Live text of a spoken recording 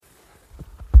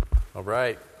All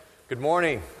right. Good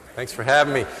morning. Thanks for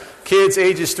having me. Kids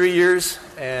ages 3 years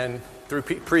and through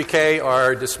pre-K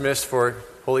are dismissed for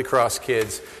Holy Cross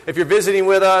Kids. If you're visiting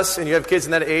with us and you have kids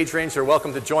in that age range, they're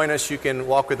welcome to join us. You can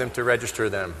walk with them to register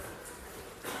them.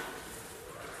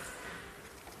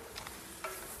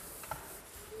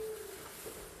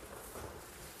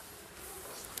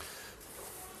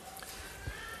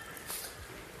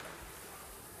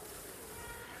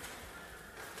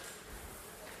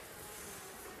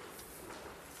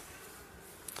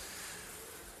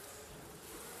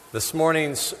 This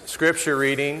morning's scripture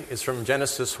reading is from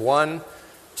Genesis 1,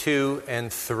 2,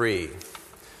 and 3.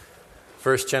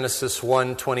 First, Genesis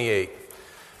 1:28.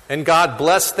 And God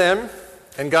blessed them,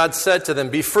 and God said to them,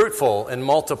 "Be fruitful and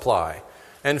multiply,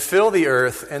 and fill the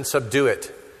earth and subdue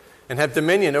it, and have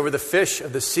dominion over the fish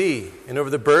of the sea, and over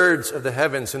the birds of the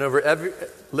heavens, and over every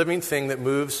living thing that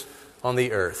moves on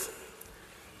the earth."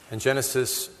 And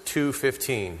Genesis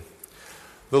 2:15.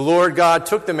 The Lord God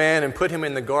took the man and put him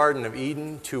in the Garden of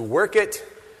Eden to work it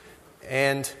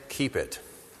and keep it.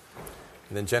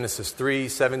 And then Genesis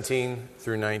 3:17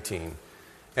 through 19.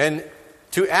 And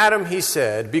to Adam he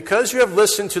said, "Because you have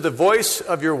listened to the voice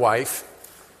of your wife,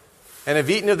 and have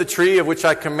eaten of the tree of which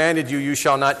I commanded you, you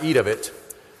shall not eat of it.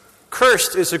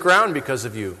 Cursed is the ground because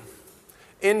of you.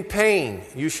 In pain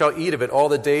you shall eat of it all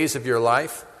the days of your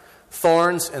life.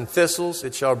 Thorns and thistles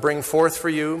it shall bring forth for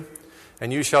you,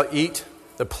 and you shall eat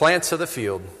the plants of the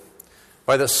field.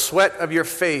 By the sweat of your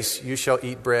face you shall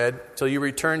eat bread till you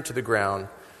return to the ground,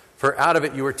 for out of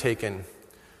it you were taken.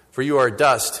 For you are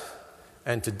dust,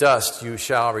 and to dust you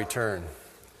shall return."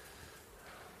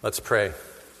 Let's pray.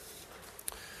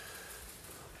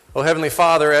 Oh, Heavenly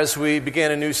Father, as we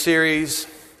begin a new series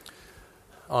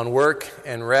on work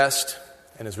and rest,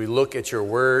 and as we look at your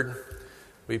word,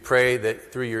 we pray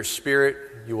that through your Spirit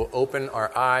you will open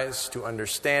our eyes to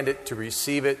understand it, to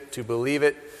receive it, to believe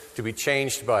it, to be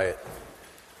changed by it.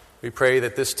 We pray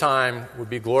that this time would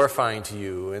be glorifying to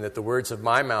you, and that the words of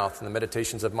my mouth and the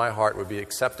meditations of my heart would be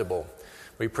acceptable.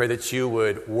 We pray that you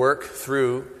would work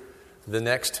through the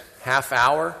next half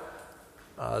hour,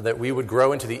 that we would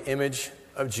grow into the image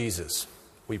of Jesus.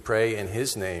 We pray in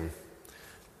his name.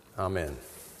 Amen.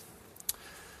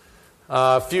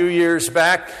 A few years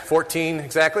back, 14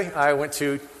 exactly, I went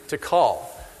to Tikal.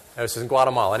 This is in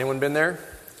Guatemala. Anyone been there?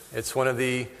 It's one of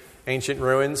the ancient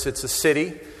ruins. It's a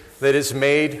city that is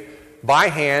made by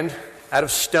hand out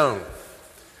of stone.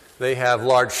 They have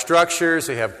large structures.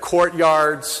 They have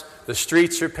courtyards. The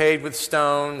streets are paved with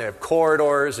stone. They have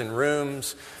corridors and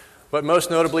rooms. But most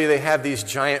notably, they have these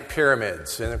giant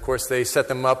pyramids. And of course, they set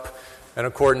them up in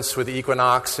accordance with the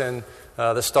equinox and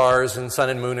the stars and sun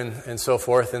and moon and so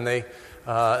forth. And they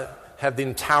have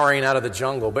them towering out of the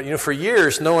jungle. But for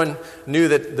years, no one knew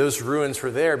that those ruins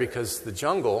were there because the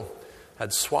jungle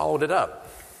had swallowed it up.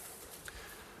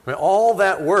 I mean, all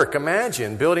that work,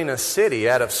 imagine building a city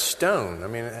out of stone. I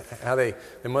mean, how they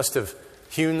must have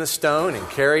hewn the stone and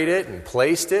carried it and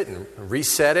placed it and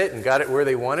reset it and got it where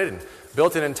they wanted and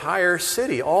built an entire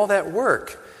city, all that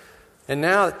work. And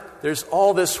now there's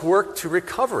all this work to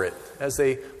recover it as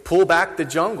they pull back the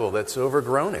jungle that's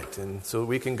overgrown it, and so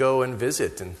we can go and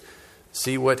visit and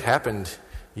see what happened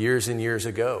years and years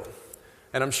ago.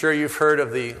 And I'm sure you've heard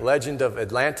of the legend of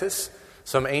Atlantis,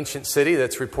 some ancient city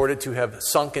that's reported to have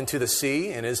sunk into the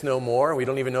sea and is no more. We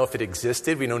don't even know if it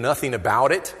existed. We know nothing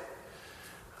about it.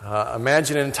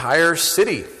 Imagine an entire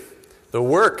city, the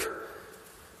work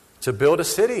to build a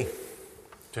city,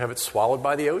 to have it swallowed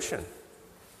by the ocean.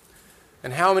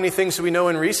 And how many things do we know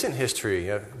in recent history?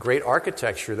 A great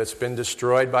architecture that's been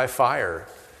destroyed by fire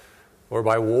or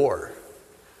by war.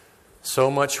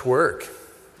 So much work.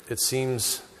 It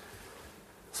seems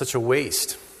such a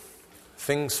waste.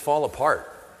 Things fall apart.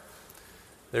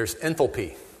 There's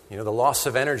enthalpy, the loss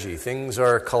of energy. Things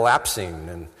are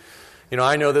collapsing. And,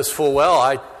 I know this full well.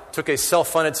 I took a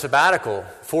self-funded sabbatical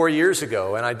 4 years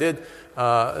ago, and I did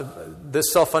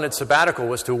this self-funded sabbatical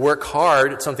was to work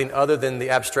hard at something other than the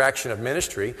abstraction of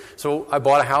ministry. So I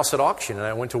bought a house at auction, and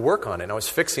I went to work on it. And I was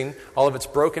fixing all of its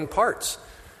broken parts.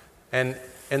 And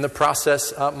in the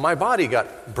process, my body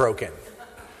got broken.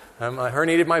 I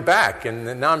herniated my back,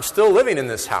 and now I'm still living in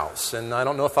this house, and I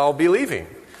don't know if I'll be leaving.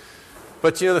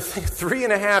 But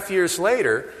 3.5 years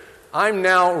later, I'm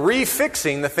now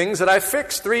refixing the things that I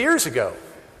fixed 3 years ago.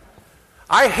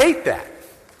 I hate that.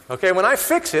 Okay, when I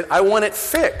fix it, I want it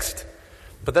fixed.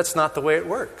 But that's not the way it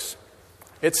works.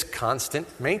 It's constant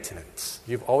maintenance.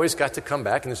 You've always got to come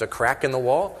back, and there's a crack in the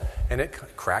wall, and it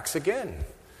cracks again.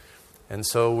 And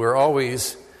so we're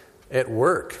always at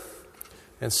work.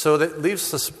 And so that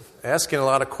leaves us asking a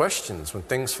lot of questions when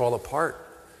things fall apart.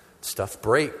 Stuff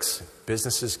breaks.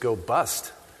 Businesses go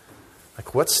bust.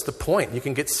 Like, what's the point? You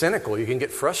can get cynical. You can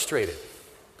get frustrated.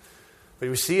 But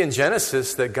we see in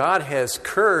Genesis that God has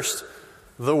cursed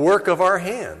the work of our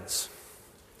hands.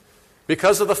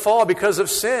 Because of the fall, because of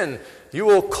sin, you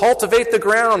will cultivate the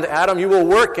ground, Adam. You will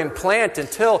work and plant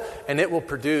and till, and it will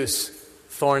produce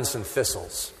thorns and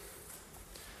thistles.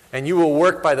 And you will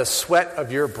work by the sweat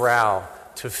of your brow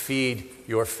to feed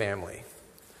your family.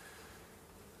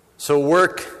 So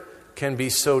work can be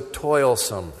so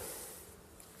toilsome.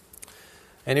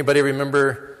 Anybody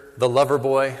remember the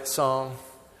Loverboy song?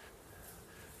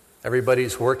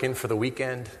 Everybody's working for the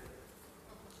weekend.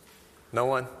 No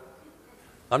one?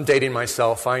 I'm dating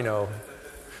myself, I know.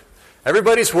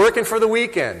 Everybody's working for the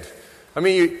weekend. I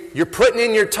mean, you're putting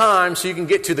in your time so you can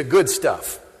get to the good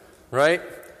stuff, right?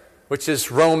 Which is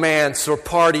romance or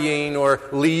partying or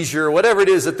leisure, whatever it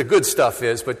is that the good stuff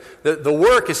is. But the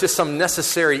work is just some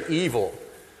necessary evil.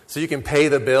 So you can pay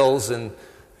the bills and,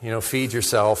 feed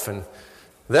yourself. And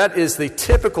that is the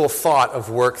typical thought of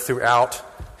work throughout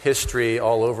history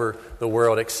all over the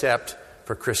world, except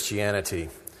for Christianity.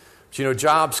 But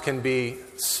jobs can be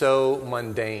so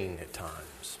mundane at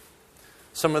times.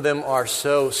 Some of them are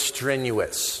so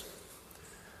strenuous.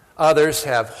 Others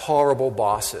have horrible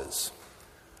bosses.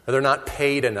 Or they're not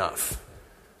paid enough.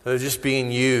 They're just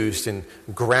being used and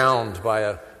ground by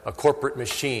a corporate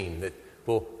machine that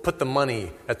will put the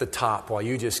money at the top while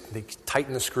they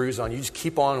tighten the screws on. You just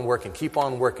keep on working,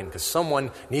 because someone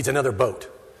needs another boat,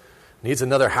 needs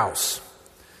another house.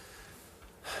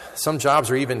 Some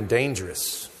jobs are even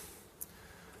dangerous.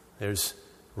 There's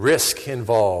risk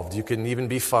involved. You can even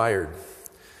be fired.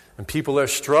 And people are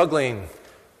struggling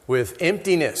with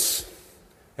emptiness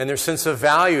and their sense of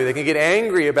value. They can get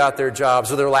angry about their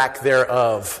jobs or their lack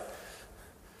thereof.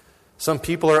 Some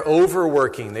people are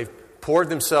overworking. They've given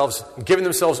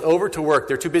themselves over to work.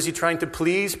 They're too busy trying to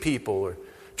please people or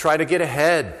try to get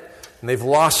ahead. And they've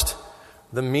lost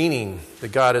the meaning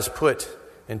that God has put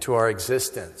into our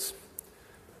existence. It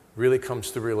really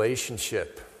comes to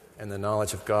relationship and the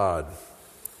knowledge of God.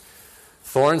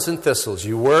 Thorns and thistles.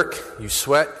 You work, you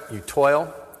sweat, you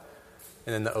toil,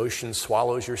 and then the ocean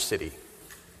swallows your city.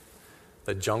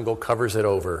 The jungle covers it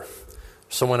over.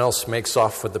 Someone else makes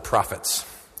off with the profits.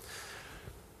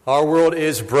 Our world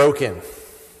is broken.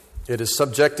 It is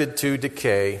subjected to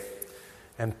decay,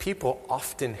 and people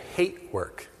often hate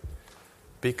work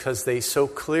because they so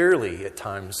clearly at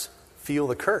times feel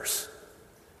the curse.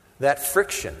 That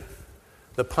friction,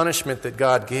 the punishment that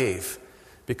God gave,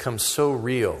 becomes so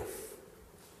real.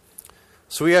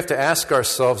 So we have to ask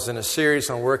ourselves in a series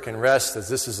on work and rest, as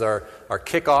this is our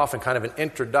kickoff and kind of an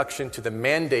introduction to the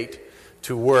mandate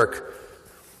to work,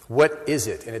 what is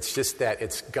it? And it's just that.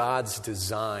 It's God's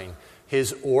design,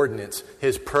 His ordinance,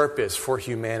 His purpose for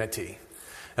humanity.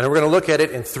 And we're going to look at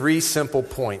it in 3 simple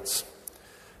points.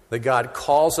 That God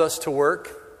calls us to work,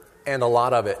 and a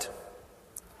lot of it.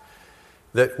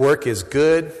 That work is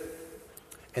good,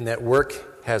 and that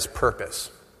work has purpose.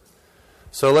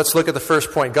 So let's look at the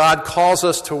first point. God calls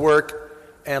us to work,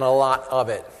 and a lot of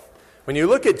it. When you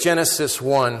look at Genesis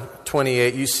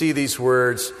 1:28, you see these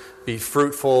words, be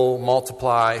fruitful,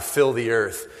 multiply, fill the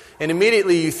earth. And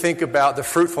immediately you think about the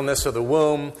fruitfulness of the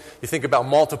womb. You think about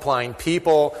multiplying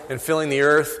people and filling the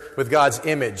earth with God's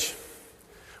image.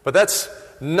 But that's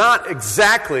not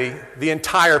exactly the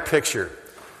entire picture.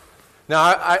 Now,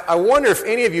 I wonder if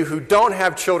any of you who don't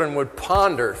have children would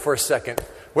ponder for a second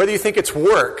whether you think it's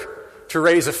work to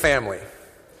raise a family.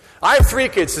 I have 3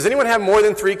 kids. Does anyone have more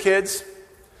than 3 kids?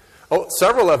 Oh,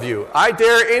 several of you. I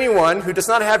dare anyone who does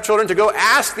not have children to go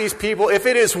ask these people if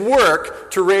it is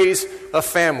work to raise a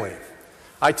family.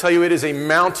 I tell you, it is a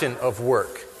mountain of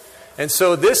work. And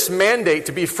so this mandate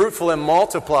to be fruitful and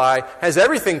multiply has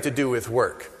everything to do with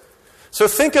work. So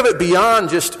think of it beyond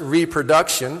just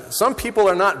reproduction. Some people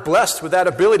are not blessed with that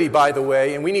ability, by the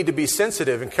way, and we need to be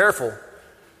sensitive and careful.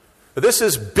 But this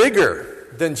is bigger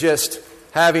than just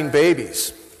having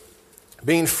babies.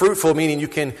 Being fruitful meaning you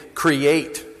can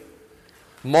create,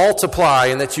 multiply,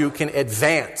 and that you can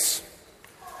advance,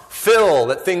 fill,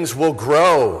 that things will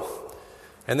grow.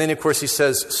 And then, of course, he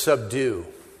says, subdue.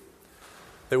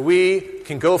 That we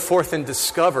can go forth and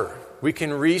discover. We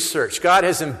can research. God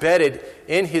has embedded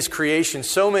in His creation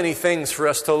so many things for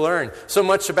us to learn. So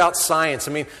much about science.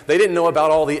 I mean, they didn't know about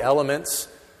all the elements.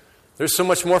 There's so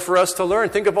much more for us to learn.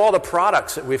 Think of all the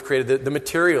products that we've created, the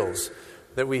materials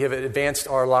that we have advanced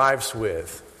our lives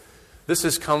with. This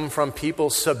has come from people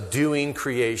subduing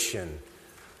creation,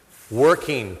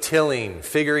 working, tilling,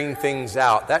 figuring things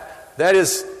out. That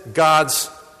is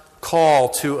God's call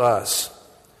to us.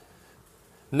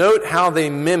 Note how they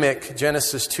mimic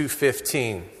Genesis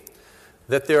 2:15.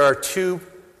 that there are two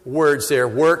words there,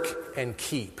 work and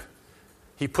keep.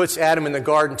 He puts Adam in the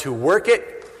garden to work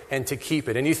it and to keep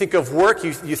it. And you think of work,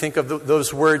 you think of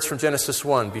those words from Genesis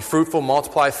 1. Be fruitful,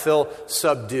 multiply, fill,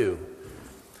 subdue.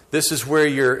 This is where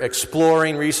you're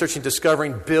exploring, researching,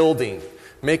 discovering, building,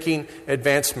 making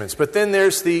advancements. But then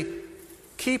there's the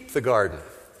keep the garden.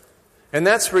 And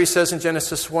that's where he says in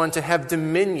Genesis 1 to have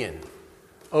dominion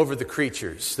over the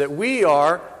creatures. That we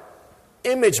are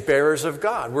image bearers of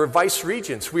God. We're vice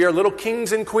regents. We are little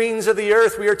kings and queens of the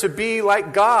earth. We are to be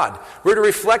like God. We're to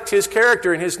reflect His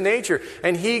character and His nature.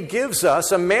 And He gives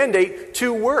us a mandate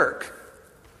to work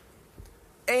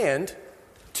and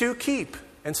to keep.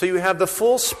 And so you have the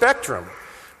full spectrum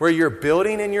where you're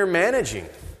building and you're managing.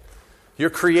 You're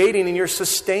creating and you're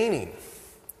sustaining.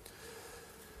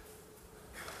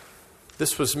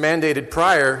 This was mandated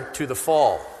prior to the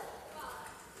fall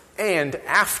and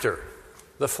after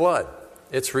the flood.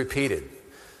 It's repeated.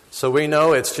 So we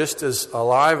know it's just as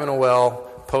alive and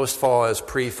well post-fall as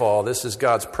pre-fall. This is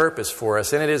God's purpose for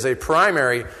us. And it is a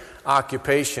primary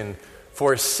occupation.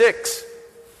 For 6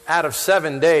 out of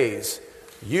 7 days,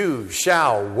 you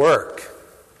shall work.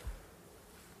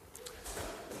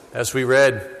 As we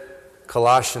read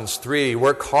Colossians 3,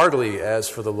 work heartily as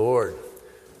for the Lord.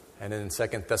 And in 2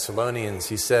 Thessalonians,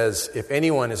 he says, if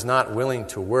anyone is not willing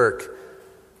to work,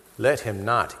 let him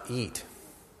not eat.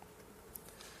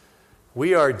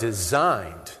 We are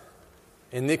designed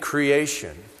in the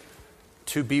creation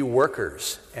to be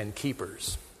workers and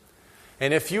keepers.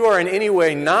 And if you are in any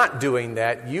way not doing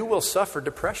that, you will suffer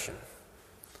depression.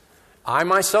 I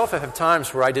myself have had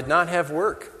times where I did not have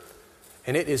work.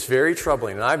 And it is very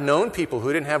troubling. And I've known people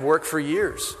who didn't have work for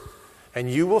years.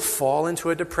 And you will fall into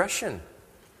a depression.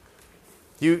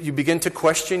 You begin to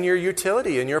question your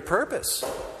utility and your purpose.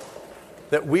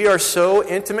 That we are so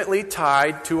intimately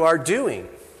tied to our doing.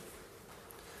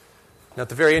 Now, at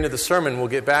the very end of the sermon, we'll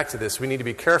get back to this. We need to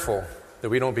be careful that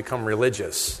we don't become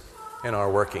religious in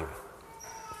our working.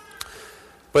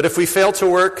 But if we fail to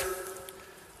work,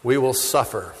 we will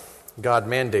suffer. God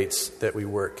mandates that we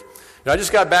work. Now, I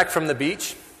just got back from the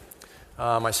beach.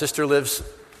 My sister lives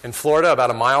in Florida,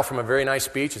 about a mile from a very nice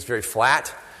beach. It's very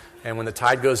flat. And when the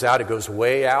tide goes out, it goes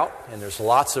way out. And there's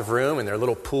lots of room. And there are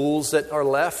little pools that are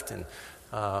left. And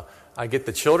I get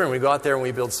the children. We go out there and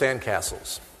we build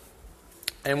sandcastles.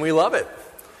 And we love it.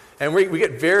 And we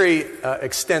get very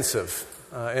extensive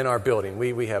in our building.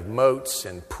 We have moats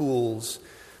and pools.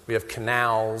 We have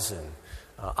canals and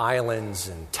islands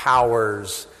and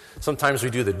towers. Sometimes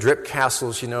we do the drip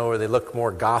castles, where they look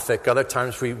more Gothic. Other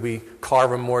times we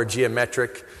carve them more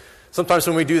geometric. Sometimes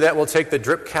when we do that, we'll take the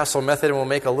drip castle method and we'll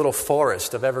make a little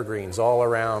forest of evergreens all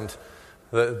around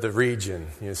the region.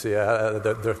 You see,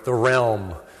 the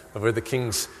realm of where the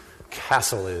king's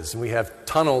castle is. And we have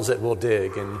tunnels that we'll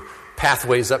dig and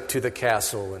pathways up to the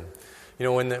castle. And,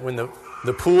 when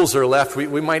the pools are left,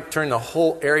 we might turn the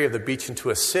whole area of the beach into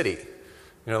a city.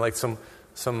 Like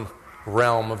some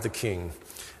realm of the king.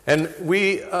 And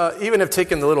we even have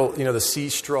taken the little, the sea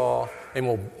straw,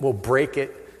 and we'll break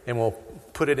it, and we'll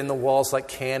put it in the walls like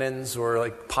cannons or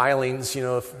like pilings,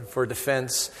 for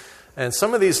defense. And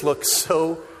some of these look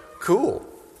so cool.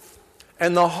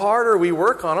 And the harder we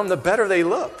work on them, the better they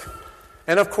look.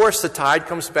 And of course, the tide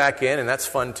comes back in, and that's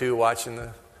fun too, watching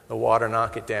the water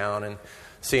knock it down and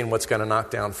seeing what's going to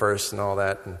knock down first and all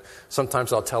that. And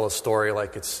sometimes I'll tell a story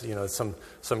like it's,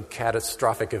 some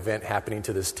catastrophic event happening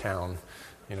to this town.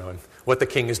 And what the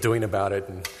king is doing about it,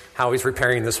 and how he's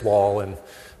repairing this wall,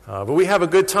 but we have a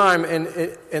good time,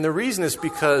 and the reason is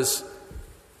because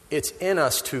it's in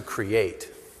us to create,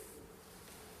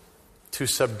 to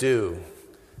subdue.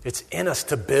 It's in us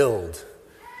to build,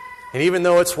 and even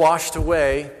though it's washed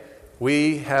away,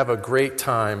 we have a great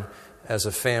time as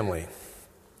a family,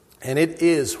 and it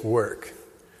is work.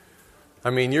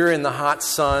 I mean, you're in the hot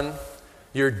sun,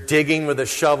 you're digging with a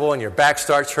shovel, and your back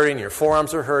starts hurting, your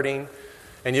forearms are hurting.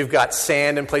 And you've got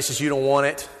sand in places you don't want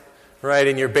it, right?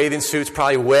 And your bathing suit's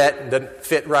probably wet and doesn't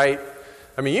fit right.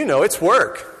 I mean, it's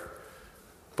work.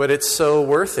 But it's so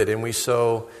worth it, and we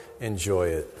so enjoy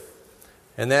it.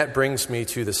 And that brings me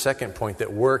to the second point,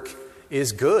 that work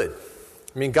is good.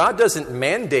 I mean, God doesn't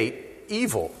mandate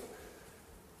evil.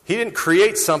 He didn't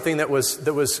create something that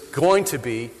was going to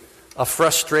be a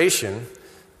frustration.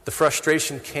 The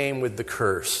frustration came with the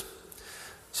curse.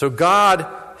 So God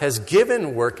has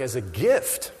given work as a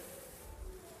gift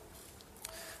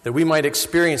that we might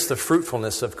experience the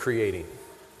fruitfulness of creating,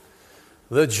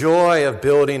 the joy of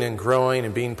building and growing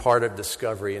and being part of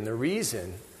discovery. And the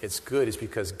reason it's good is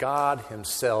because God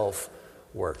Himself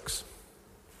works.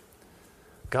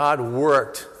 God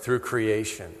worked through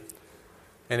creation.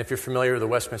 And if you're familiar with the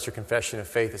Westminster Confession of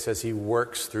Faith, it says he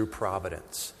works through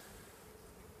providence.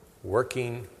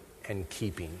 Working and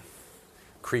keeping.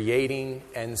 Creating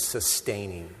and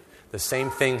sustaining. The same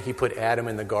thing he put Adam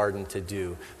in the garden to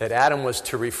do. That Adam was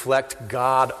to reflect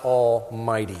God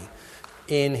Almighty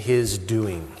in his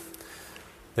doing.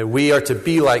 That we are to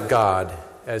be like God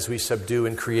as we subdue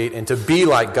and create, and to be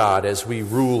like God as we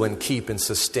rule and keep and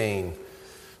sustain.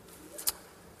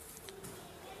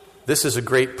 This is a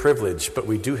great privilege, but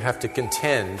we do have to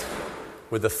contend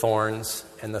with the thorns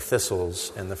and the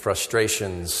thistles and the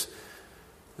frustrations.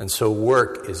 And so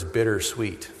work is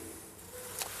bittersweet.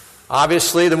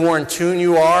 Obviously, the more in tune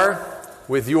you are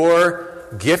with your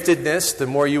giftedness, the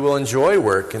more you will enjoy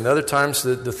work. And other times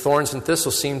the thorns and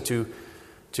thistles seem to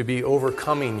be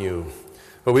overcoming you.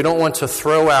 But we don't want to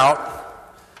throw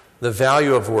out the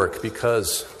value of work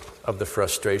because of the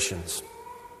frustrations.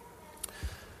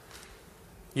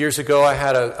 Years ago, I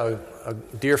had a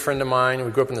dear friend of mine.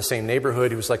 We grew up in the same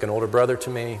neighborhood. He was like an older brother to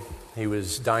me. He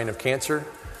was dying of cancer,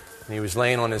 and he was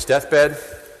laying on his deathbed.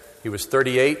 He was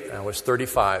 38, and I was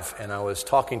 35, and I was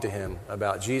talking to him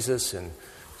about Jesus and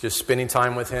just spending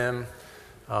time with him.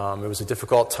 It was a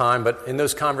difficult time, but in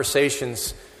those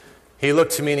conversations, he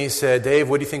looked to me and he said, "Dave,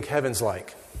 what do you think heaven's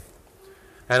like?"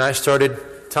 And I started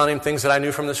telling him things that I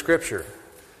knew from the Scripture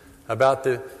about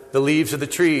the leaves of the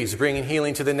trees bringing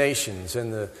healing to the nations,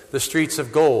 and the streets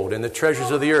of gold and the treasures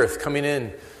of the earth coming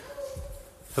in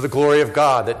for the glory of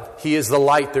God, that He is the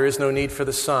light, there is no need for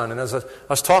the sun. And as I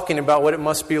was talking about what it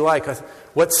must be like,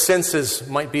 what senses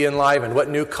might be enlivened, what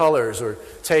new colors or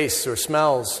tastes or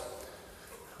smells.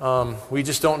 We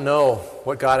just don't know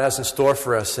what God has in store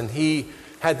for us. And he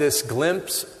had this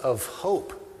glimpse of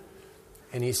hope.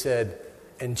 And he said,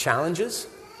 "And challenges?"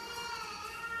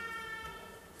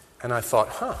 And I thought,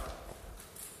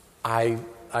 I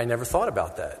never thought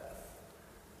about that.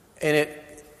 And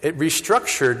it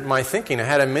restructured my thinking. I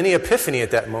had a mini epiphany at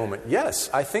that moment.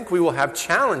 Yes, I think we will have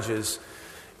challenges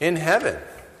in heaven.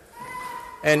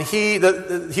 And he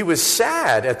was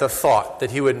sad at the thought that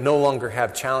he would no longer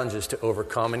have challenges to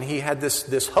overcome. And he had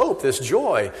this hope, this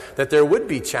joy, that there would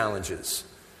be challenges.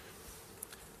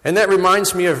 And that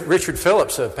reminds me of Richard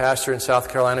Phillips, a pastor in South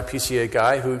Carolina, PCA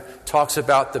guy, who talks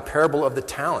about the parable of the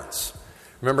talents.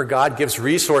 Remember, God gives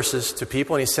resources to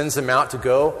people, and He sends them out to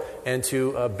go and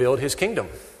to build His kingdom.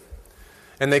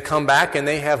 And they come back, and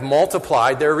they have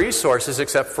multiplied their resources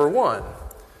except for one.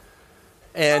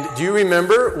 And do you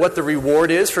remember what the reward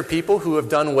is for people who have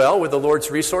done well with the Lord's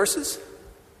resources?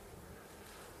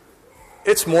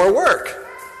 It's more work.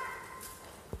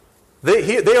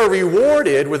 They are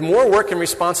rewarded with more work and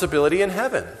responsibility in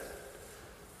heaven.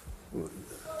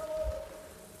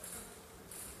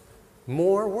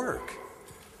 More work.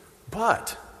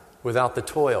 But without the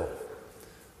toil,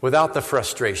 without the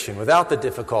frustration, without the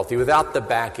difficulty, without the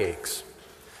backaches.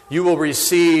 You will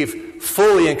receive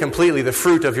fully and completely the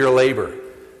fruit of your labor.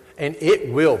 And it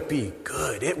will be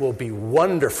good. It will be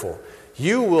wonderful.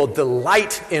 You will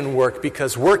delight in work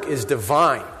because work is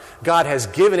divine. God has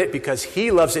given it because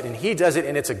He loves it and He does it,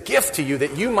 and it's a gift to you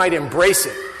that you might embrace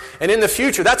it. And in the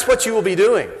future, that's what you will be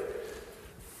doing.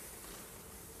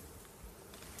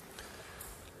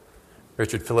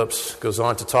 Richard Phillips goes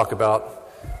on to talk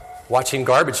about watching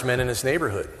garbage men in his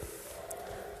neighborhood.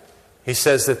 He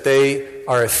says that they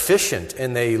are efficient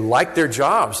and they like their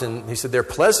jobs, and he said they're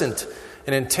pleasant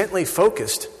and intently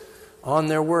focused on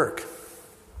their work.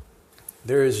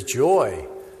 There is joy.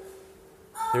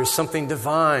 There's something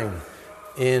divine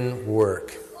in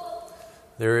work.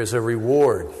 There is a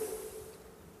reward.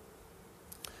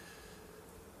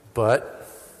 But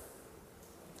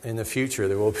in the future,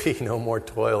 there will be no more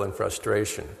toil and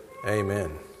frustration. Amen.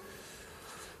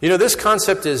 You know, this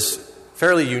concept is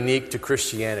fairly unique to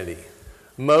Christianity.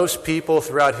 Most people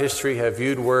throughout history have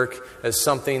viewed work as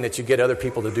something that you get other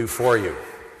people to do for you.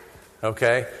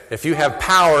 Okay? If you have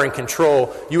power and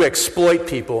control, you exploit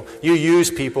people, you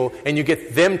use people, and you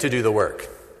get them to do the work.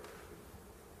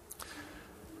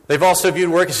 They've also viewed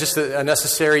work as just a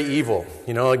necessary evil.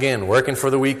 You know, again, working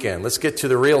for the weekend. Let's get to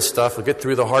the real stuff. We'll get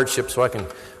through the hardship so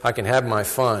I can have my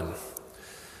fun.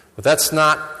 But that's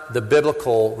not the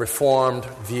biblical Reformed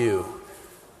view.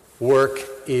 Work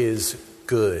is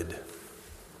good.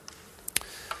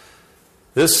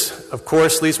 This, of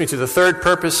course, leads me to the third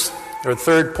purpose, or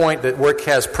third point, that work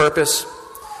has purpose.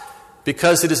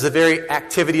 Because it is the very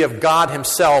activity of God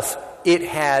Himself, it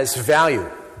has value,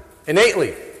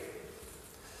 innately.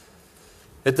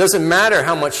 It doesn't matter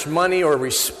how much money or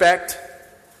respect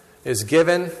is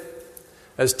given.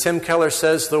 As Tim Keller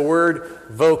says, the word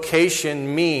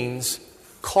vocation means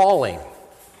calling.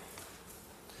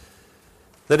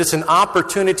 That it's an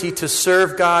opportunity to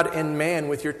serve God and man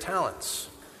with your talents,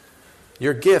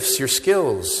 your gifts, your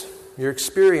skills, your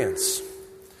experience.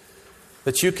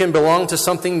 That you can belong to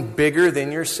something bigger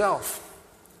than yourself.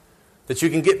 That you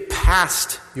can get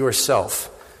past yourself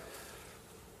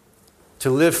to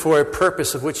live for a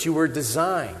purpose of which you were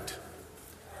designed.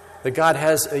 That God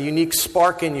has a unique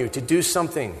spark in you to do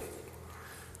something.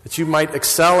 That you might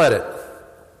excel at it.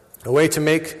 A way to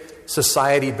make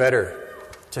society better.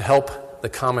 To help the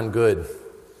common good.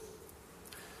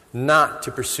 Not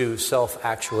to pursue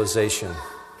self-actualization.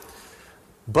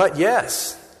 But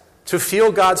yes, to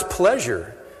feel God's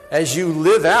pleasure as you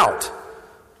live out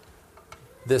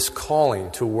this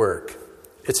calling to work.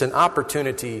 It's an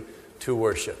opportunity to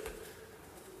worship.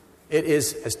 It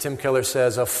is, as Tim Keller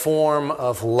says, a form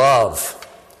of love.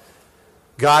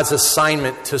 God's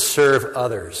assignment to serve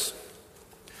others.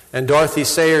 And Dorothy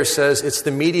Sayers says it's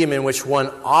the medium in which one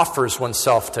offers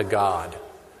oneself to God.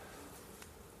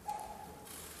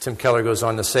 Tim Keller goes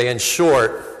on to say, in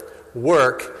short,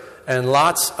 work, and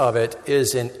lots of it,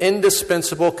 is an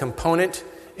indispensable component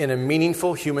in a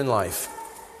meaningful human life.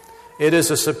 It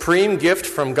is a supreme gift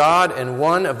from God and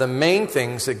one of the main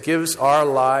things that gives our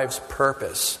lives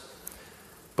purpose.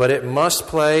 But it must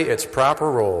play its proper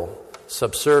role,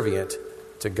 subservient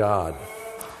to God.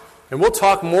 And we'll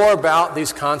talk more about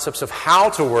these concepts of how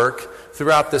to work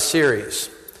throughout this series.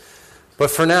 But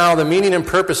for now, the meaning and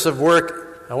purpose of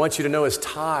work, I want you to know, is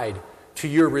tied to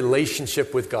your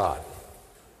relationship with God.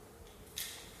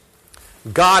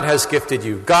 God has gifted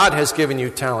you. God has given you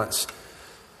talents.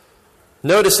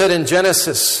 Notice that in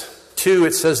Genesis 2,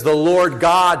 it says, the Lord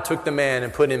God took the man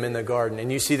and put him in the garden.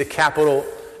 And you see the capital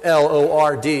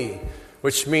L-O-R-D,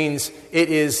 which means it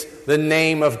is the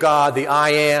name of God, the I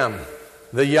am.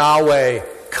 The Yahweh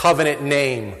covenant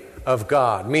name of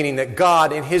God, meaning that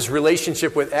God, in his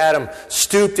relationship with Adam,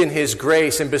 stooped in his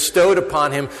grace and bestowed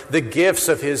upon him the gifts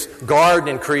of his garden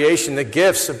and creation, the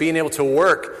gifts of being able to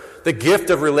work, the gift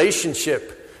of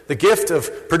relationship, the gift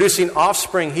of producing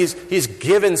offspring. He's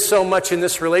given so much in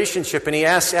this relationship, and he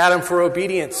asks Adam for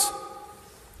obedience.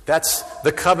 That's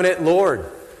the covenant Lord.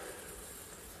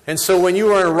 And so when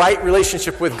you are in a right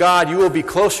relationship with God, you will be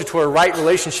closer to a right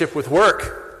relationship with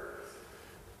work.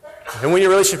 And when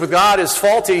your relationship with God is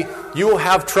faulty, you will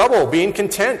have trouble being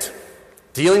content,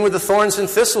 dealing with the thorns and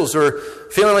thistles, or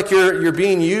feeling like you're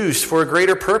being used for a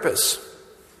greater purpose.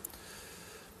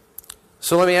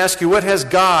 So let me ask you, what has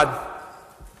God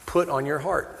put on your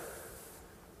heart?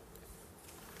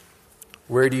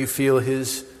 Where do you feel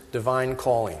his divine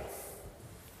calling?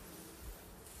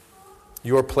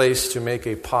 Your place to make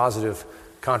a positive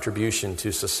contribution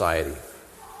to society.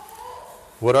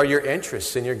 What are your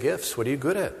interests and your gifts? What are you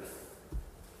good at?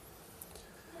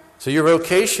 So your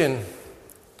vocation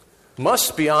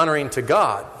must be honoring to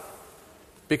God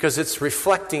because it's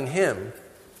reflecting him.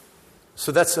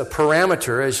 So that's a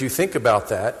parameter as you think about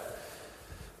that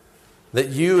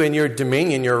you and your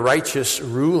dominion, your righteous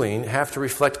ruling, have to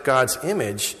reflect God's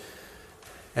image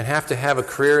and have to have a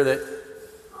career that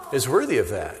is worthy of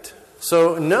that.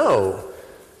 So no,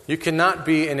 you cannot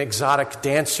be an exotic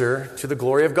dancer to the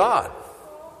glory of God.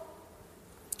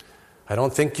 I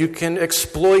don't think you can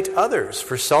exploit others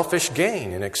for selfish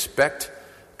gain and expect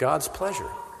God's pleasure.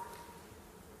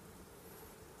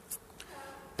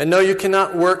 And no, you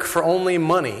cannot work for only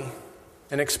money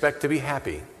and expect to be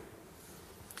happy.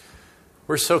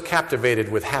 We're so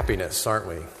captivated with happiness, aren't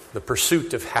we? The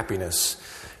pursuit of happiness.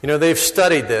 You know, they've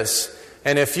studied this,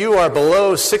 and if you are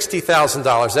below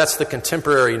 $60,000, that's the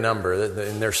contemporary number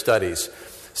in their studies.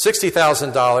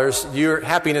 $60,000, your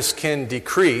happiness can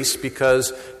decrease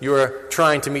because you're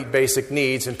trying to meet basic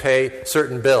needs and pay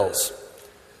certain bills.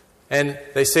 And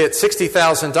they say at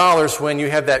 $60,000, when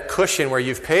you have that cushion where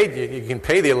you can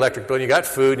pay the electric bill, you got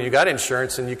food, and you got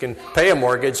insurance, and you can pay a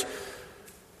mortgage.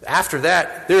 After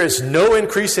that, there is no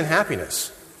increase in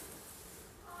happiness.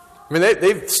 I mean,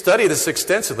 they've studied this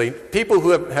extensively. People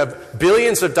who have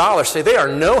billions of dollars say they are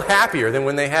no happier than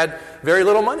when they had very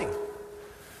little money.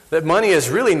 That money is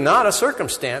really not a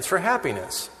circumstance for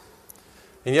happiness.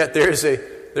 And yet there's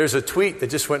a tweet that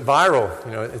just went viral.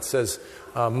 You know, it says,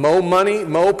 "Mo money,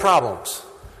 mo problems.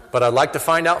 But I'd like to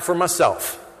find out for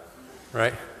myself."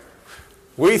 Right?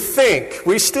 We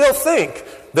still think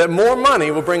that more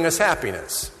money will bring us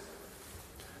happiness.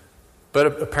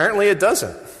 But apparently it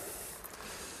doesn't.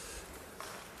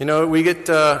 You know, we get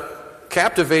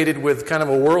captivated with kind of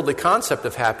a worldly concept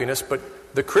of happiness, but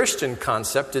the Christian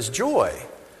concept is joy.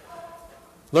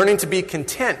 Learning to be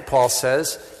content, Paul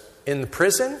says, in the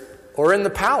prison or in the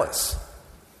palace.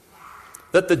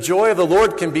 That the joy of the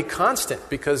Lord can be constant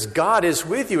because God is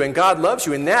with you and God loves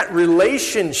you. And that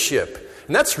relationship,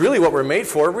 And that's really what we're made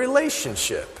for, a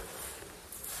relationship.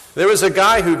 There was a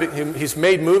guy he's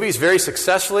made movies very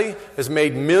successfully, has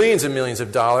made millions and millions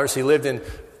of dollars. He lived in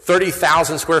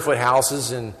 30,000 square foot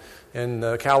houses in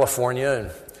California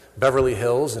and Beverly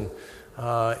Hills. And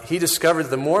he discovered that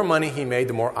the more money he made,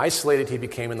 the more isolated he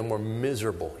became and the more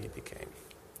miserable he became.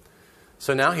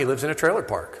 So now he lives in a trailer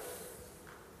park.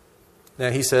 Now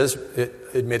he says,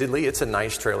 admittedly, it's a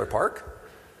nice trailer park,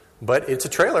 but it's a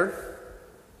trailer.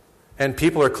 And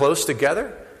people are close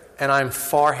together, and I'm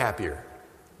far happier.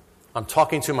 I'm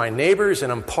talking to my neighbors,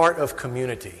 and I'm part of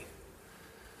community.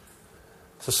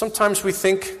 So sometimes we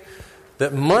think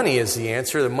that money is the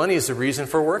answer, that money is the reason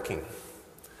for working.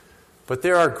 But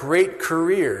there are great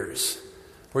careers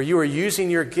where you are using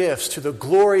your gifts to the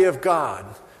glory of God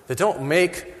that don't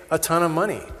make a ton of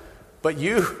money. But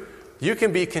you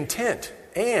can be content,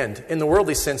 and in the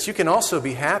worldly sense, you can also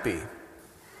be happy.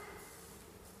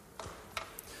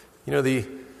 You know, the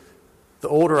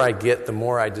older I get, the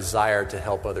more I desire to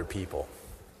help other people.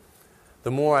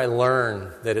 The more I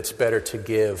learn that it's better to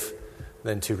give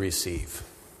than to receive.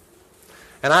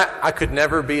 And I could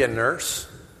never be a nurse.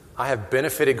 I have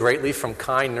benefited greatly from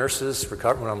kind nurses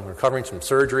when I'm recovering from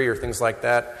surgery or things like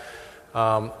that.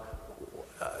 What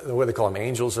do they call them?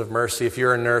 Angels of mercy. If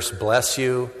you're a nurse, bless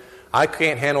you. I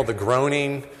can't handle the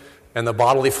groaning and the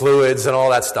bodily fluids and all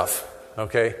that stuff.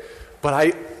 Okay?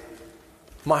 But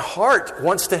my heart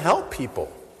wants to help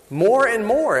people more and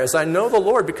more as I know the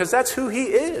Lord, because that's who He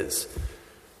is.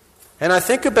 And I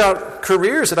think about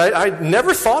careers that I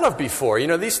never thought of before. You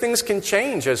know, these things can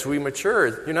change as we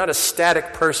mature. You're not a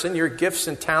static person. Your gifts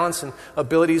and talents and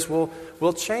abilities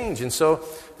will change. And so,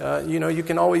 you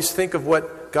can always think of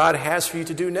what God has for you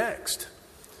to do next.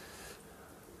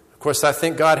 Of course, I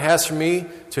think God has for me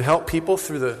to help people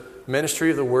through the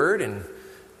ministry of the Word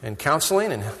and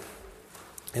counseling and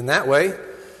in that way.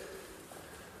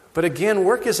 But again,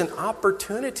 work is an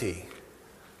opportunity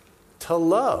to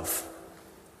love.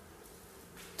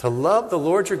 To love the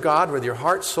Lord your God with your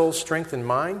heart, soul, strength, and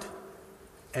mind,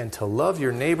 and to love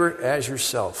your neighbor as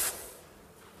yourself.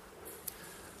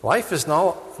 Life is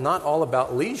not all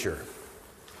about leisure.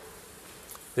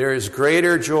 There is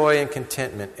greater joy and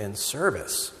contentment in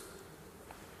service.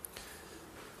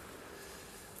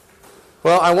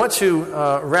 Well, I want to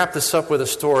wrap this up with a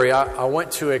story. I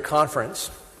went to a conference.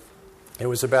 It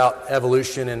was about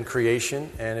evolution and creation,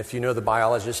 and if you know the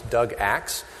biologist Doug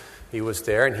Axe, he was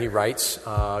there, and he writes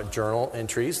journal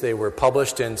entries. They were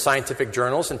published in scientific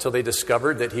journals until they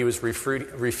discovered that he was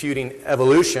refuting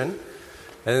evolution,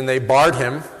 and then they barred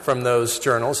him from those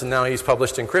journals, and now he's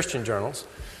published in Christian journals.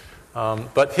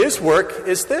 But his work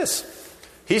is this.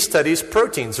 He studies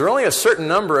proteins. There are only a certain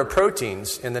number of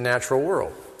proteins in the natural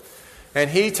world. And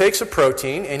he takes a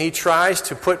protein and he tries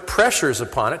to put pressures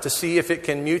upon it to see if it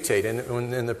can mutate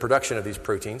in the production of these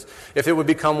proteins, if it would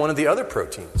become one of the other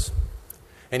proteins.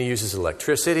 And he uses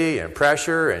electricity and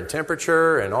pressure and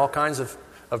temperature and all kinds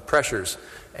of pressures.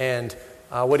 And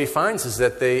what he finds is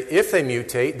that if they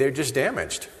mutate, they're just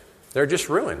damaged. They're just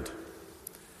ruined.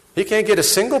 He can't get a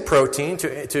single protein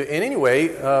to in any way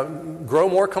grow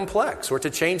more complex or to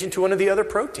change into one of the other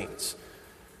proteins.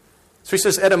 So he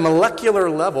says, at a molecular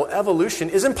level, evolution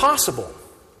is impossible.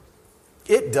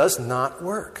 It does not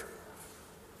work.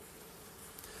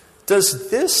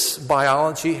 Does this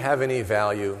biology have any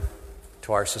value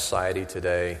to our society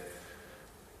today?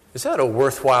 Is that a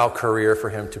worthwhile career for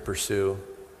him to pursue?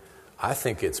 I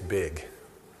think it's big.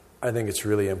 I think it's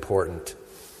really important.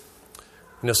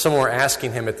 You know, some were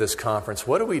asking him at this conference,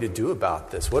 what are we to do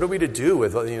about this? What are we to do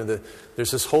with,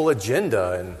 there's this whole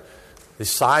agenda and the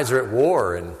sides are at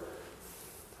war, and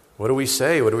what do we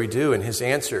say? What do we do? And his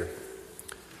answer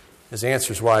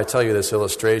is why I tell you this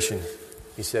illustration.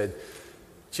 He said,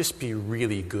 just be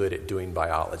really good at doing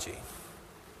biology.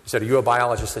 He said, are you a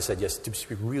biologist? I said, yes, just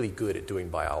be really good at doing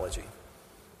biology.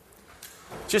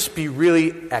 Just be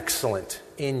really excellent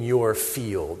in your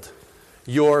field,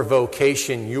 your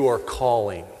vocation, your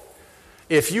calling.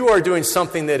 If you are doing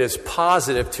something that is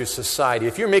positive to society,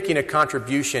 if you're making a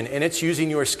contribution and it's using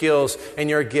your skills and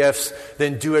your gifts,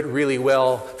 then do it really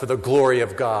well for the glory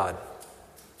of God.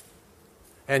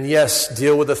 And yes,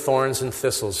 deal with the thorns and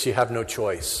thistles. You have no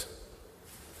choice.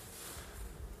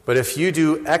 But if you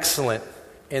do excellent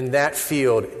in that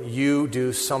field, you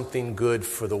do something good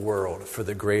for the world, for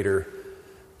the greater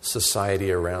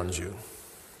society around you.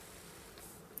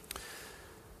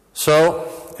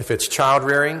 So, if it's child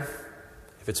rearing,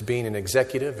 if it's being an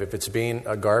executive, if it's being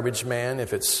a garbage man,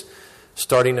 if it's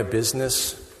starting a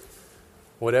business,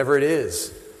 whatever it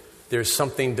is, there's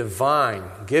something divine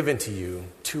given to you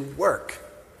to work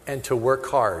and to work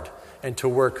hard and to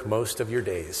work most of your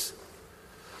days.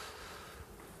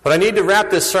 But I need to wrap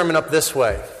this sermon up this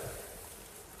way.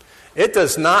 It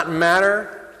does not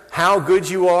matter how good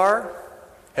you are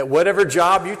at whatever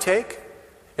job you take.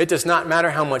 It does not matter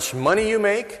how much money you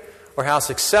make or how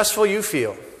successful you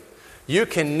feel. You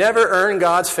can never earn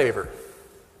God's favor.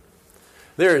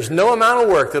 There is no amount of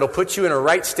work that will put you in a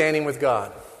right standing with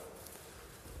God.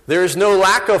 There is no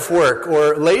lack of work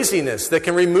or laziness that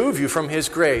can remove you from His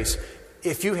grace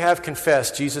if you have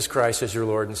confessed Jesus Christ as your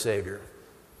Lord and Savior.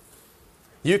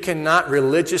 You cannot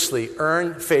religiously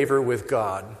earn favor with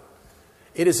God.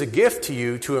 It is a gift to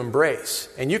you to embrace.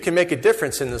 And you can make a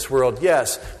difference in this world,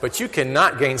 yes, but you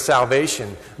cannot gain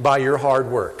salvation by your hard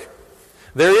work.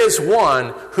 There is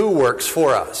one who works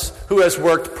for us, who has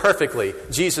worked perfectly,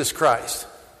 Jesus Christ.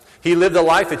 He lived a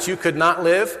life that you could not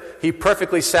live. He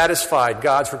perfectly satisfied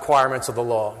God's requirements of the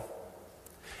law.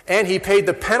 And He paid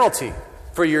the penalty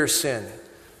for your sin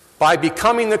by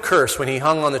becoming the curse when He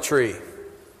hung on the tree,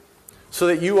 so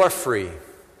that you are free.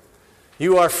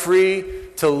 You are free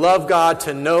to love God,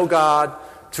 to know God,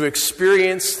 to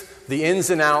experience the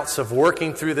ins and outs of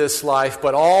working through this life,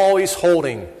 but always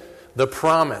holding the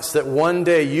promise that one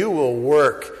day you will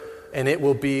work and it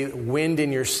will be wind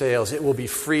in your sails. It will be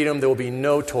freedom. There will be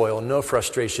no toil, no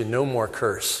frustration, no more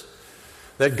curse.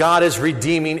 That God is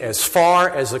redeeming as far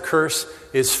as the curse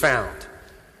is found.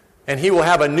 And He will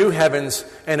have a new heavens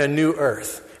and a new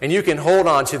earth. And you can hold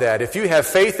on to that. If you have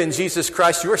faith in Jesus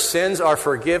Christ, your sins are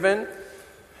forgiven.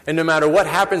 And no matter what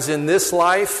happens in this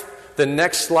life, the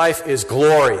next life is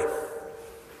glory.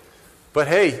 But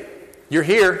hey, you're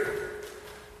here.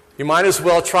 You might as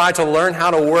well try to learn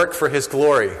how to work for His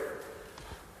glory.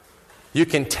 You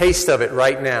can taste of it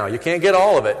right now. You can't get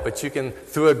all of it, but you can,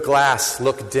 through a glass,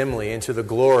 look dimly into the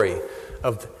glory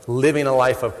of living a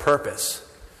life of purpose.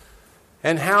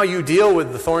 And how you deal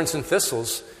with the thorns and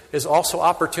thistles is also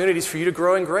opportunities for you to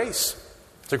grow in grace,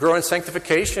 to grow in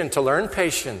sanctification, to learn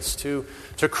patience, to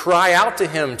cry out to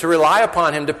Him, to rely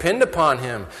upon Him, depend upon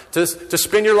Him, to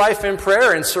spend your life in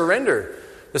prayer and surrender.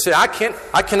 To say, I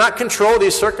cannot control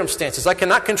these circumstances. I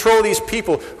cannot control these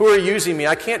people who are using me.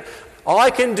 All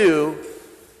I can do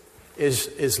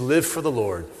is live for the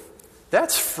Lord.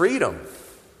 That's freedom.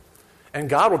 And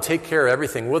God will take care of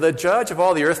everything. Will the judge of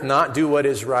all the earth not do what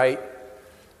is right?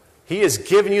 He has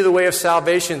given you the way of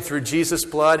salvation through Jesus'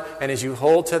 blood, and as you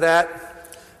hold to that,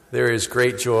 there is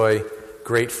great joy,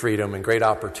 great freedom, and great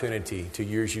opportunity to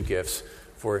use you gifts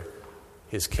for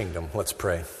His kingdom. Let's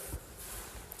pray.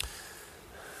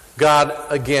 God,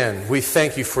 again, we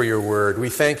thank You for Your word. We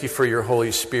thank You for Your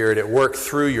Holy Spirit at work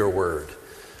through Your word.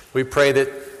 We pray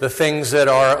that the things that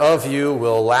are of You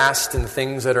will last and the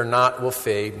things that are not will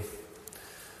fade.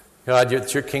 God,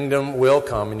 Your kingdom will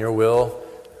come and Your will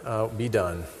be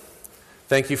done.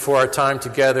 Thank You for our time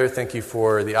together. Thank You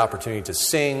for the opportunity to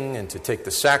sing and to take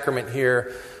the sacrament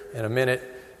here in a minute.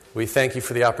 We thank You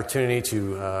for the opportunity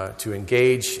to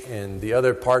engage in the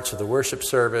other parts of the worship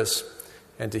service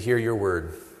and to hear Your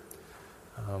word.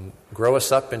 Grow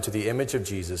us up into the image of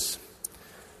Jesus.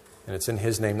 And it's in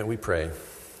His name that we pray.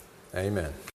 Amen.